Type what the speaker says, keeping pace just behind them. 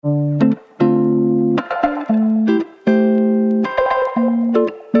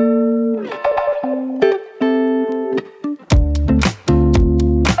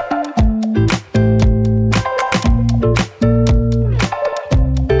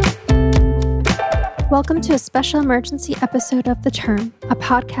Welcome to a special emergency episode of The Turn, a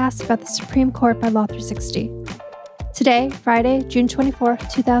podcast about the Supreme Court by Law 360. Today, Friday, June 24,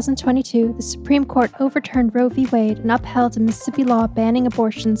 2022, the Supreme Court overturned Roe v. Wade and upheld a Mississippi law banning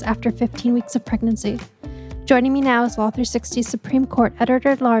abortions after 15 weeks of pregnancy. Joining me now is Law 360 Supreme Court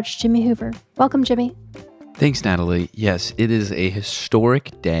Editor-at-Large Jimmy Hoover. Welcome, Jimmy. Thanks, Natalie. Yes, it is a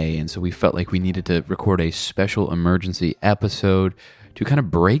historic day, and so we felt like we needed to record a special emergency episode to kind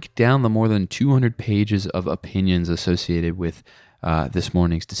of break down the more than 200 pages of opinions associated with this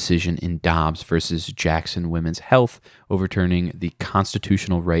morning's decision in Dobbs versus Jackson Women's Health, overturning the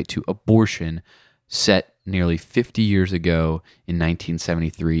constitutional right to abortion set nearly 50 years ago in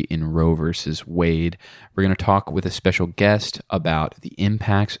 1973 in Roe versus Wade. We're going to talk with a special guest about the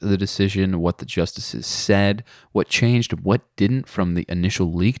impacts of the decision, what the justices said, what changed, what didn't from the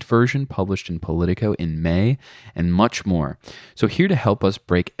initial leaked version published in Politico in May, and much more. So here to help us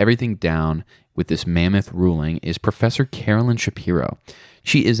break everything down with this mammoth ruling is Professor Carolyn Shapiro.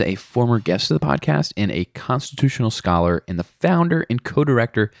 She is a former guest of the podcast and a constitutional scholar and the founder and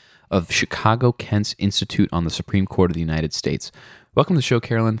co-director of Chicago Kent's Institute on the Supreme Court of the United States. Welcome to the show,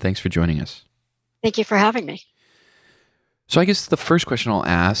 Carolyn. Thanks for joining us. Thank you for having me. So I guess the first question I'll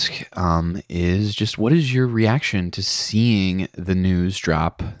ask is just what is your reaction to seeing the news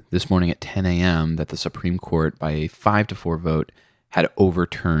drop this morning at 10 a.m. that the Supreme Court, by a 5-4 vote, had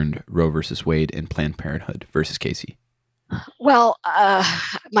overturned Roe versus Wade and Planned Parenthood versus Casey? Well,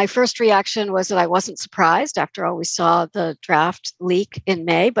 my first reaction was that I wasn't surprised. After all, we saw the draft leak in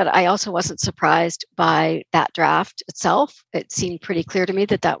May, but I also wasn't surprised by that draft itself. It seemed pretty clear to me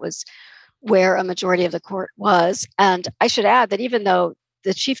that that was where a majority of the court was. And I should add that even though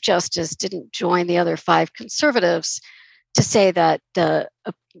the Chief Justice didn't join the other 5 conservatives to say that to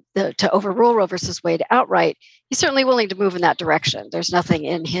overrule Roe versus Wade outright, he's certainly willing to move in that direction. There's nothing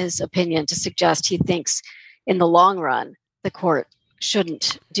in his opinion to suggest he thinks in the long run the court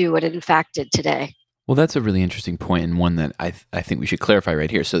shouldn't do what it in fact did today. Well, that's a really interesting point, and one that I think we should clarify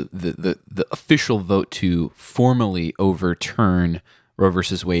right here. So the official vote to formally overturn Roe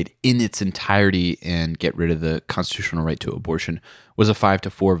versus Wade in its entirety and get rid of the constitutional right to abortion was a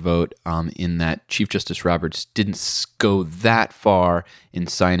 5-4 vote, in that Chief Justice Roberts didn't go that far in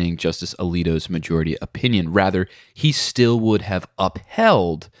signing Justice Alito's majority opinion. Rather, he still would have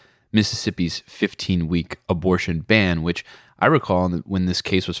upheld Mississippi's 15-week abortion ban, which I recall when this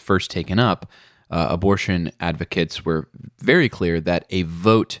case was first taken up, abortion advocates were very clear that a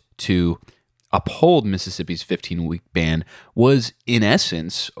vote to uphold Mississippi's 15-week ban was, in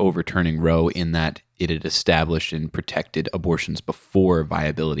essence, overturning Roe in that it had established and protected abortions before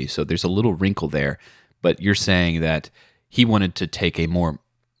viability. So there's a little wrinkle there, but you're saying that he wanted to take a more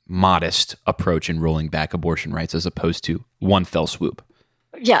modest approach in rolling back abortion rights as opposed to one fell swoop.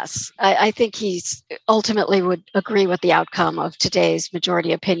 Yes, I think he's ultimately would agree with the outcome of today's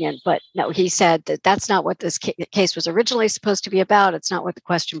majority opinion. But no, he said that that's not what this case was originally supposed to be about. It's not what the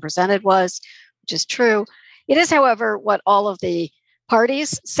question presented was, which is true. It is, however, what all of the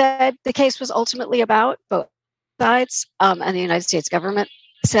parties said the case was ultimately about, both sides, and the United States government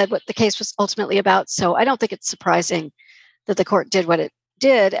said what the case was ultimately about. So I don't think it's surprising that the court did what it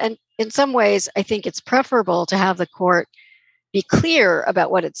did. And in some ways, I think it's preferable to have the court be clear about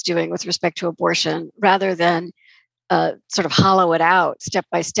what it's doing with respect to abortion rather than sort of hollow it out step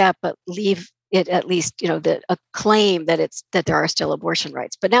by step, but leave it at least, a claim that there are still abortion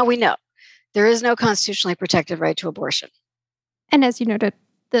rights. But now we know there is no constitutionally protected right to abortion. And as you noted,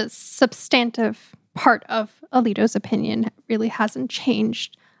 the substantive part of Alito's opinion really hasn't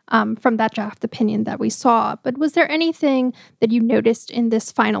changed from that draft opinion that we saw. But was there anything that you noticed in this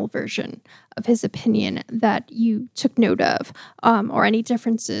final version of his opinion that you took note of, or any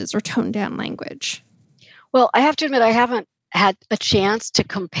differences or toned down language? Well, I have to admit, I haven't had a chance to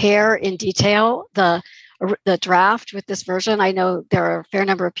compare in detail the draft with this version. I know there are a fair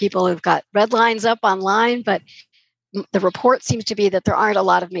number of people who've got red lines up online, but the report seems to be that there aren't a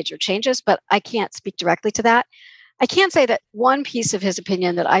lot of major changes, but I can't speak directly to that. I can say that one piece of his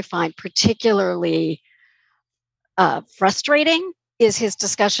opinion that I find particularly frustrating is his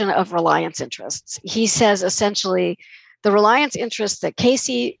discussion of reliance interests. He says essentially the reliance interests that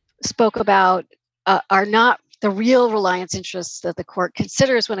Casey spoke about are not the real reliance interests that the court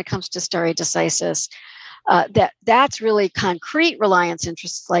considers when it comes to stare decisis. That's really concrete reliance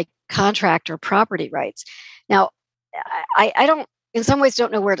interests like contract or property rights. Now, I don't, in some ways,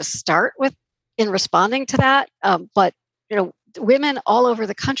 don't know where to start with in responding to that. But women all over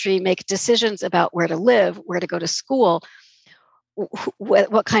the country make decisions about where to live, where to go to school,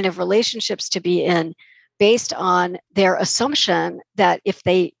 what kind of relationships to be in, based on their assumption that if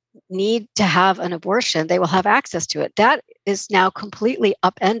they need to have an abortion, they will have access to it. That is now completely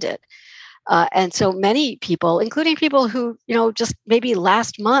upended. And so many people, including people who, just maybe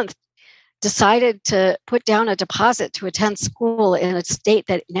last month decided to put down a deposit to attend school in a state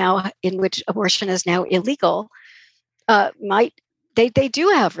in which abortion is now illegal, they do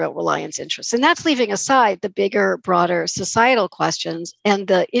have real reliance interests. And that's leaving aside the bigger, broader societal questions and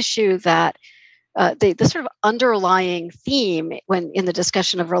the issue that the sort of underlying theme when in the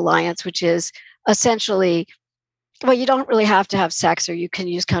discussion of reliance, which is essentially, well, you don't really have to have sex, or you can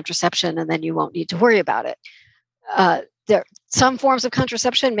use contraception and then you won't need to worry about it. Some forms of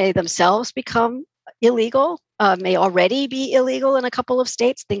contraception may themselves become illegal, may already be illegal in a couple of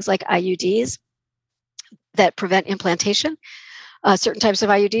states, things like IUDs that prevent implantation, certain types of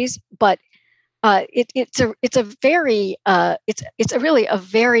IUDs. But it's really a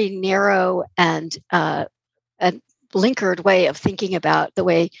very narrow and blinkered way of thinking about the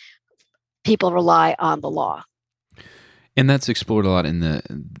way people rely on the law. And that's explored a lot in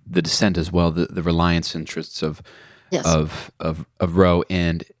the dissent as well, the reliance interests of Roe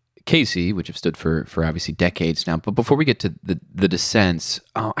and Casey, which have stood for obviously decades now. But before we get to the dissents,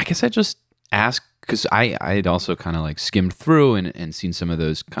 I guess I just ask, because I had also kind of like skimmed through and seen some of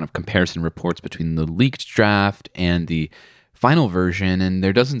those kind of comparison reports between the leaked draft and the final version, and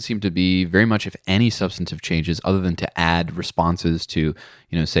there doesn't seem to be very much, if any, substantive changes other than to add responses to,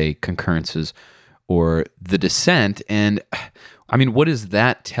 say, concurrences or the dissent. And I mean, what does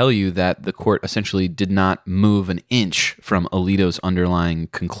that tell you, that the court essentially did not move an inch from Alito's underlying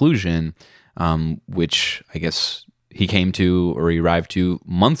conclusion, which I guess he came to, or he arrived to,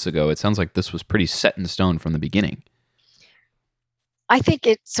 months ago? It sounds like this was pretty set in stone from the beginning. I think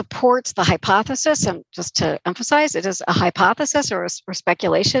it supports the hypothesis, and just to emphasize, it is a hypothesis or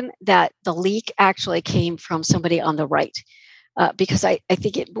speculation that the leak actually came from somebody on the right, because I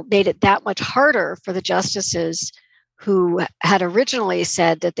think it made it that much harder for the justices who had originally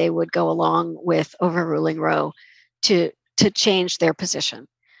said that they would go along with overruling Roe to change their position.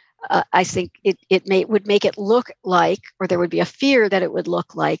 I think it would make it look like, or there would be a fear that it would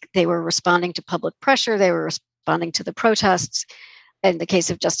look like, they were responding to public pressure, they were responding to the protests. In the case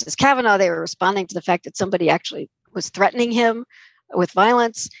of Justice Kavanaugh, they were responding to the fact that somebody actually was threatening him with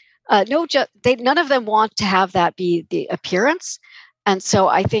violence. None of them want to have that be the appearance. And so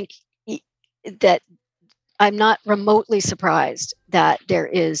I think that I'm not remotely surprised that there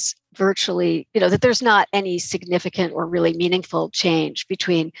is virtually, that there's not any significant or really meaningful change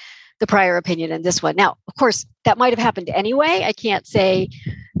between the prior opinion and this one. Now, of course, that might have happened anyway. I can't say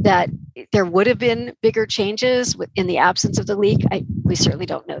that there would have been bigger changes in the absence of the leak. We certainly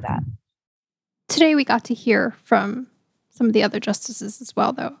don't know that. Today we got to hear from some of the other justices as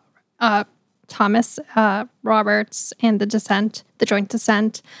well, though. Thomas, Roberts, and the joint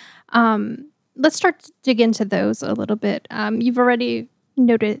dissent. Let's start to dig into those a little bit. You've already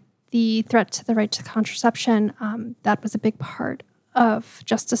noted the threat to the right to contraception. That was a big part of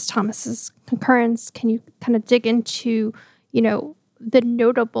Justice Thomas's concurrence. Can you kind of dig into, the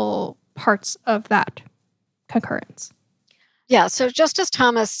notable parts of that concurrence? Yeah, so Justice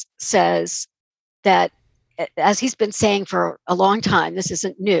Thomas says that, as he's been saying for a long time, this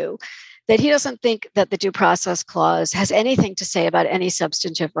isn't new, that he doesn't think that the Due Process Clause has anything to say about any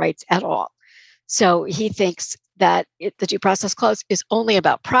substantive rights at all. So he thinks that the Due Process Clause is only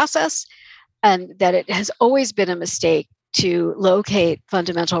about process, and that it has always been a mistake to locate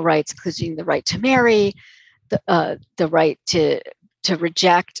fundamental rights, including the right to marry, the right to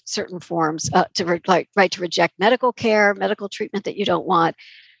reject certain forms, right to reject medical care, medical treatment that you don't want,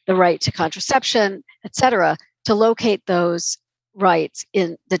 the right to contraception, et cetera, to locate those rights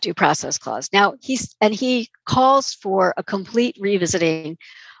in the Due Process Clause. Now, he calls for a complete revisiting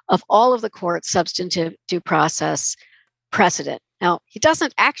of all of the court's substantive due process precedent. Now, he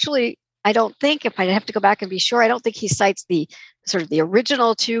doesn't actually, I don't think, if I have to go back and be sure, I don't think he cites the sort of the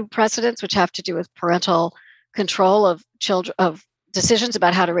original two precedents, which have to do with parental control of children, of decisions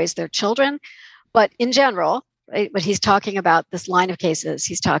about how to raise their children. But in general, right, when he's talking about this line of cases,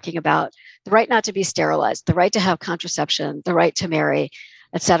 he's talking about the right not to be sterilized, the right to have contraception, the right to marry,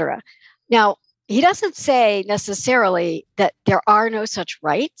 et cetera. Now, he doesn't say necessarily that there are no such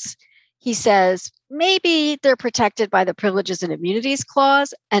rights. He says maybe they're protected by the Privileges and Immunities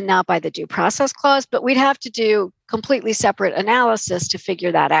Clause and not by the Due Process Clause, but we'd have to do completely separate analysis to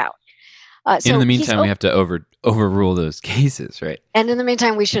figure that out. So in the meantime, we have to overrule those cases, right? And in the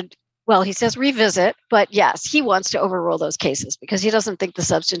meantime, we should, well, he says revisit, but yes, he wants to overrule those cases because he doesn't think the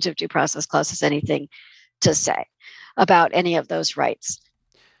Substantive Due Process Clause has anything to say about any of those rights.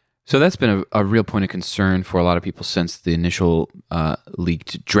 So that's been a real point of concern for a lot of people since the initial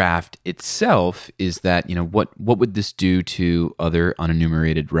leaked draft itself, is that, what would this do to other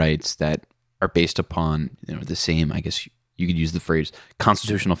unenumerated rights that are based upon, the same, I guess you could use the phrase,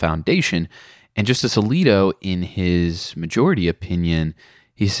 constitutional foundation. And Justice Alito, in his majority opinion,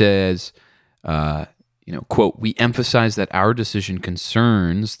 he says, quote, "We emphasize that our decision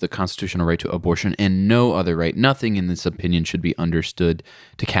concerns the constitutional right to abortion and no other right. Nothing in this opinion should be understood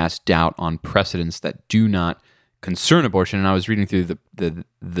to cast doubt on precedents that do not concern abortion." And I was reading through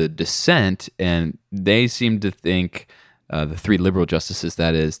the dissent, and they seem to think, the three liberal justices,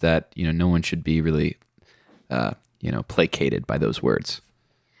 that is, that no one should be really placated by those words.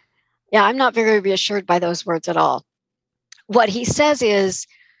 Yeah, I'm not very reassured by those words at all. What he says is,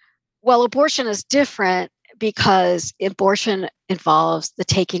 well, abortion is different because abortion involves the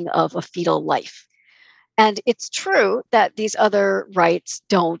taking of a fetal life. And it's true that these other rights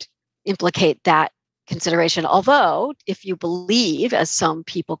don't implicate that consideration. Although, if you believe, as some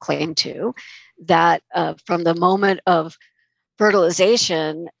people claim to, that from the moment of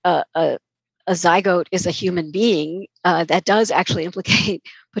fertilization, a zygote is a human being, that does actually implicate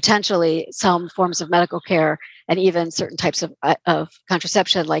potentially some forms of medical care and even certain types of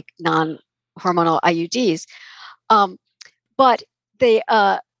contraception, like non-hormonal IUDs. But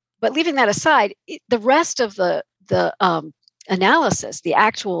leaving that aside, the rest of the analysis, the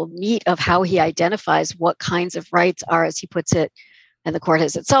actual meat of how he identifies what kinds of rights are, as he puts it, and the court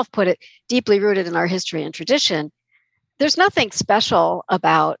has itself put it, deeply rooted in our history and tradition. There's nothing special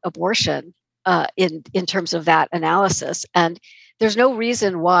about abortion in terms of that analysis, and there's no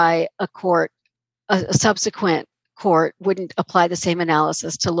reason why a subsequent court wouldn't apply the same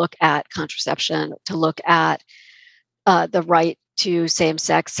analysis to look at contraception, to look at the right to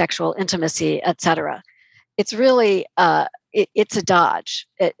same-sex sexual intimacy, etc. It's really it's a dodge.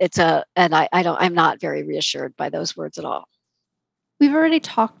 I'm not very reassured by those words at all. We've already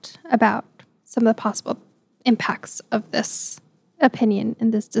talked about some of the possible impacts of this opinion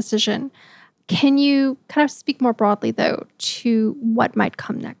and this decision. Can you kind of speak more broadly, though, to what might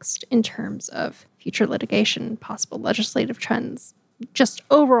come next in terms of future litigation, possible legislative trends, just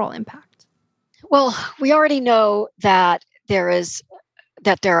overall impact? Well, we already know that there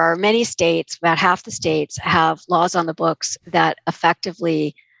are many states, about half the states, have laws on the books that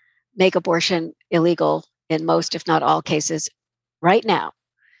effectively make abortion illegal in most, if not all, cases right now.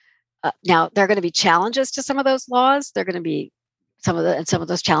 Now, there are going to be challenges to some of those laws. They're going to be some of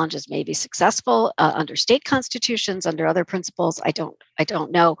those challenges may be successful under state constitutions, under other principles. I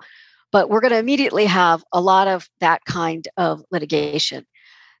don't know, but we're going to immediately have a lot of that kind of litigation.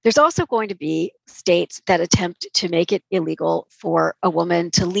 There's also going to be states that attempt to make it illegal for a woman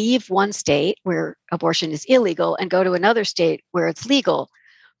to leave one state where abortion is illegal and go to another state where it's legal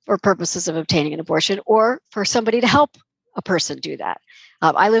for purposes of obtaining an abortion, or for somebody to help a person do that.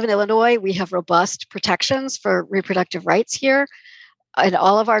 I live in Illinois. We have robust protections for reproductive rights here, and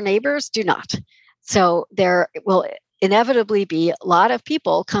all of our neighbors do not. So there will inevitably be a lot of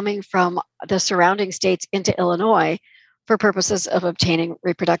people coming from the surrounding states into Illinois for purposes of obtaining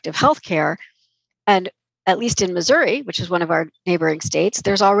reproductive health care. And at least in Missouri, which is one of our neighboring states,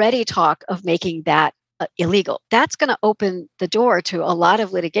 there's already talk of making that illegal. That's going to open the door to a lot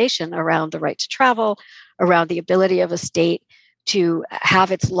of litigation around the right to travel, around the ability of a state to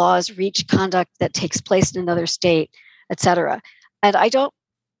have its laws reach conduct that takes place in another state, et cetera. And I don't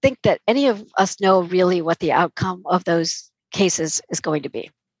think that any of us know really what the outcome of those cases is going to be.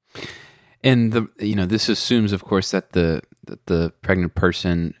 And this assumes, of course, that the pregnant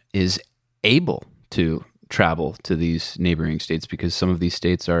person is able to travel to these neighboring states, because some of these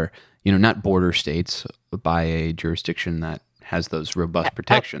states are, not border states by a jurisdiction that has those robust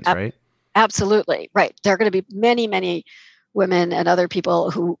protections, right? Absolutely, right. There are going to be many, many women and other people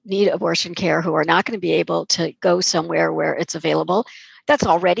who need abortion care who are not going to be able to go somewhere where it's available. That's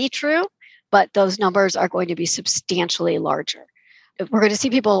already true, but those numbers are going to be substantially larger. We're going to see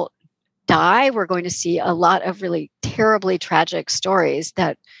people die. We're going to see a lot of really terribly tragic stories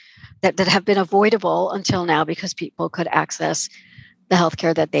that have been avoidable until now because people could access the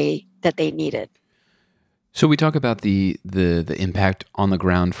healthcare that they needed. So we talk about the impact on the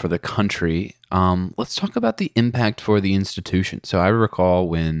ground for the country. Let's talk about the impact for the institution. So I recall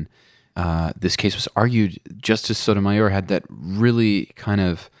when this case was argued, Justice Sotomayor had that really kind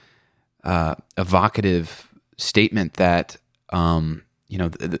of evocative statement that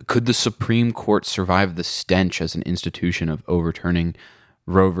could the Supreme Court survive the stench as an institution of overturning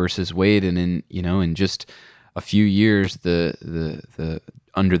Roe versus Wade? And in just a few years, the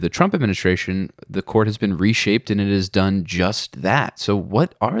under the Trump administration, the court has been reshaped and it has done just that. So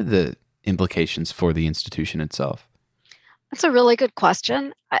what are the implications for the institution itself? That's a really good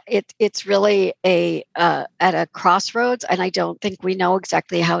question. It's really at a crossroads, and I don't think we know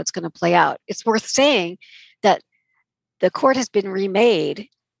exactly how it's going to play out. It's worth saying that the court has been remade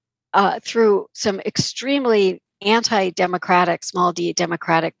through some extremely anti-democratic, small d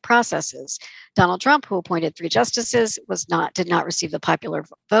democratic processes. Donald Trump, who appointed 3 justices, did not receive the popular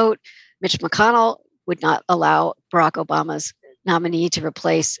vote. Mitch McConnell would not allow Barack Obama's nominee to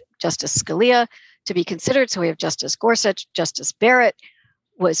replace Justice Scalia to be considered. So we have Justice Gorsuch. Justice Barrett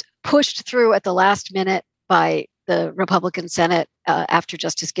was pushed through at the last minute by the Republican Senate after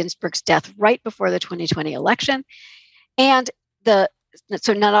Justice Ginsburg's death right before the 2020 election. And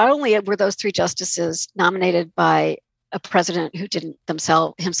so not only were those 3 justices nominated by a president who didn't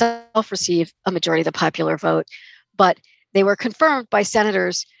himself receive a majority of the popular vote, but they were confirmed by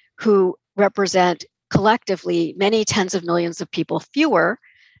senators who represent collectively many tens of millions of people fewer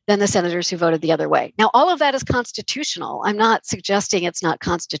than the senators who voted the other way. Now, all of that is constitutional. I'm not suggesting it's not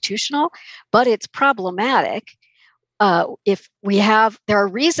constitutional, but it's problematic. There are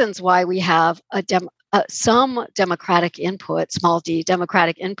reasons why we have some democratic input, small d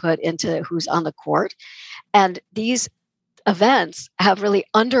democratic input into who's on the court. And these events have really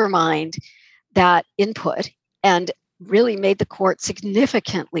undermined that input and really made the court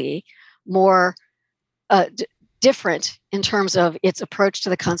significantly more different in terms of its approach to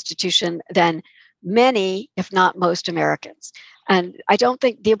the Constitution than many, if not most, Americans. And I don't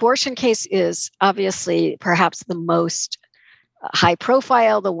think the abortion case is obviously perhaps the most high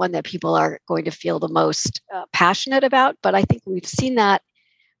profile, the one that people are going to feel the most passionate about. But I think we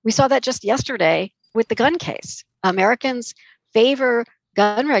saw that just yesterday with the gun case. Americans favor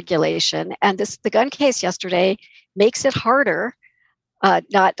gun regulation, and the gun case yesterday makes it harder.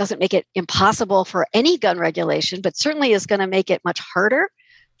 Doesn't make it impossible for any gun regulation, but certainly is going to make it much harder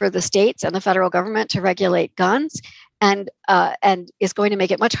for the states and the federal government to regulate guns, and is going to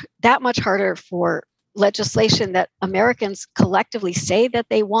make it that much harder for legislation that Americans collectively say that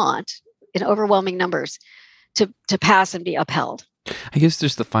they want in overwhelming numbers to pass and be upheld. I guess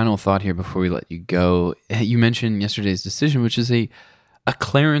there's the final thought here before we let you go. You mentioned yesterday's decision, which is a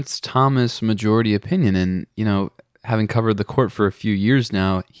Clarence Thomas majority opinion, and having covered the court for a few years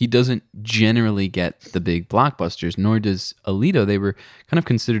now, he doesn't generally get the big blockbusters, nor does Alito. They were kind of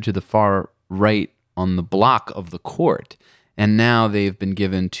considered to the far right on the block of the court. And now they've been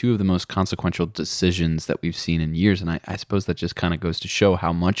given 2 of the most consequential decisions that we've seen in years. And I suppose that just kind of goes to show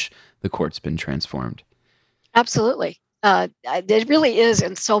how much the court's been transformed. Absolutely. It really is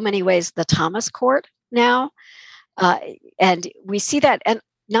in so many ways the Thomas court now. And we see that, and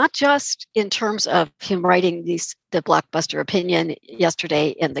not just in terms of him writing the blockbuster opinion yesterday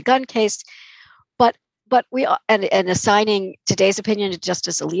in the gun case, but we and assigning today's opinion to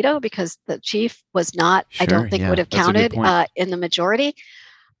Justice Alito, because the chief was not, I don't think, would have counted in the majority.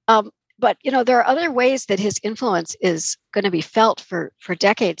 But there are other ways that his influence is going to be felt for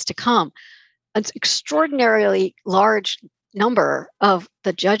decades to come. An extraordinarily large number of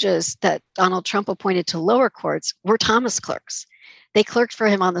the judges that Donald Trump appointed to lower courts were Thomas clerks. They clerked for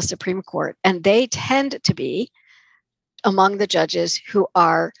him on the Supreme Court, and they tend to be among the judges who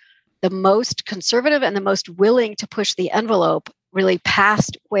are the most conservative and the most willing to push the envelope really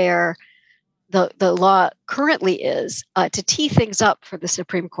past where the law currently is to tee things up for the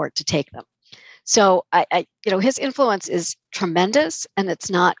Supreme Court to take them. So his influence is tremendous, and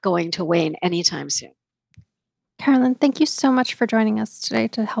it's not going to wane anytime soon. Carolyn, thank you so much for joining us today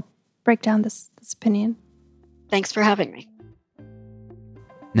to help break down this opinion. Thanks for having me.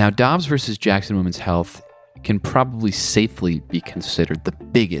 Now, Dobbs versus Jackson Women's Health can probably safely be considered the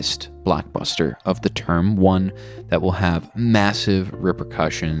biggest blockbuster of the term, one that will have massive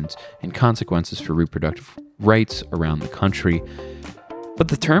repercussions and consequences for reproductive rights around the country. But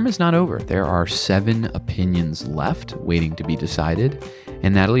the term is not over. There are 7 opinions left waiting to be decided.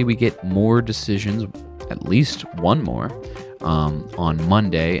 And Natalie, we get more decisions, at least one more, on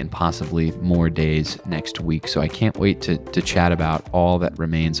Monday, and possibly more days next week. So I can't wait to chat about all that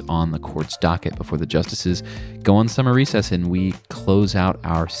remains on the court's docket before the justices go on summer recess and we close out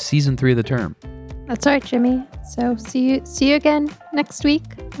our season 3 of the term. That's right, Jimmy. So see you again next week.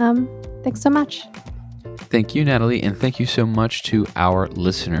 Thanks so much. Thank you, Natalie, and thank you so much to our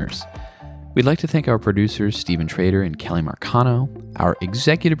listeners. We'd like to thank our producers, Stephen Trader and Kelly Marcano, our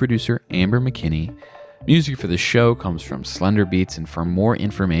executive producer, Amber McKinney. Music for the show comes from Slender Beats, and for more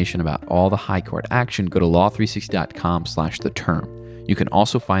information about all the high court action, go to law360.com/theterm. You can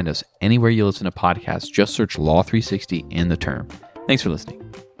also find us anywhere you listen to podcasts. Just search Law 360 and The Term. Thanks for listening.